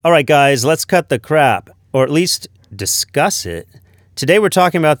All right, guys, let's cut the crap, or at least discuss it. Today we're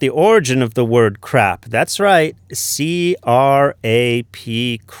talking about the origin of the word crap. That's right, C-R-A-P,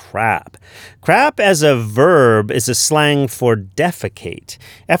 crap. Crap as a verb is a slang for defecate.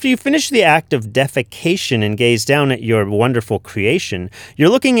 After you finish the act of defecation and gaze down at your wonderful creation, you're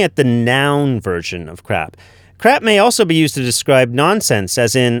looking at the noun version of crap. Crap may also be used to describe nonsense,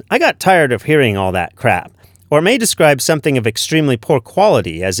 as in, I got tired of hearing all that crap. Or it may describe something of extremely poor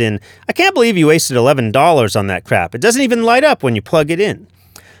quality, as in, I can't believe you wasted $11 on that crap. It doesn't even light up when you plug it in.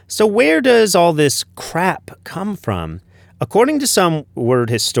 So where does all this crap come from? According to some word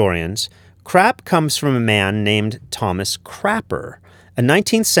historians, crap comes from a man named Thomas Crapper, a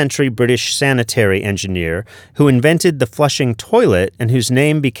 19th century British sanitary engineer who invented the flushing toilet and whose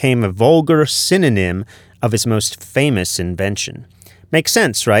name became a vulgar synonym of his most famous invention. Makes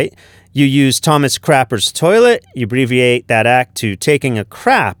sense, right? You use Thomas Crapper's toilet, you abbreviate that act to taking a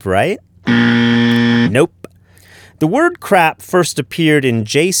crap, right? Nope. The word crap first appeared in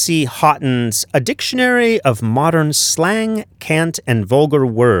J.C. Haughton's A Dictionary of Modern Slang, Cant, and Vulgar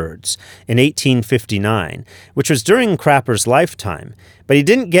Words in 1859, which was during Crapper's lifetime, but he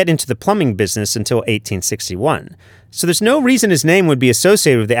didn't get into the plumbing business until 1861. So there's no reason his name would be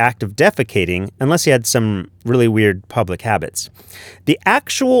associated with the act of defecating unless he had some really weird public habits. The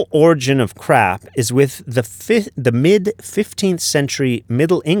actual origin of crap is with the mid-15th century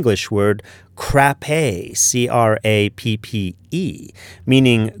Middle English word crappe, C-R-A-P-P-E,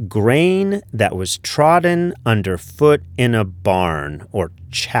 meaning grain that was trodden underfoot in a barn, or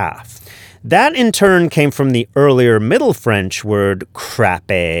chaff. That in turn came from the earlier Middle French word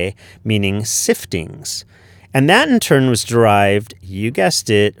crappe, meaning siftings. And that in turn was derived, you guessed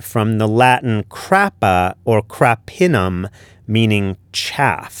it, from the Latin crappa or crappinum, meaning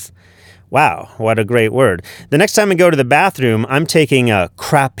chaff. Wow, what a great word. The next time I go to the bathroom, I'm taking a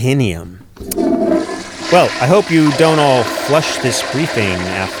crappinium. Well, I hope you don't all flush this briefing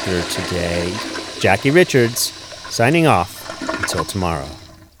after today. Jackie Richards, signing off. Until tomorrow.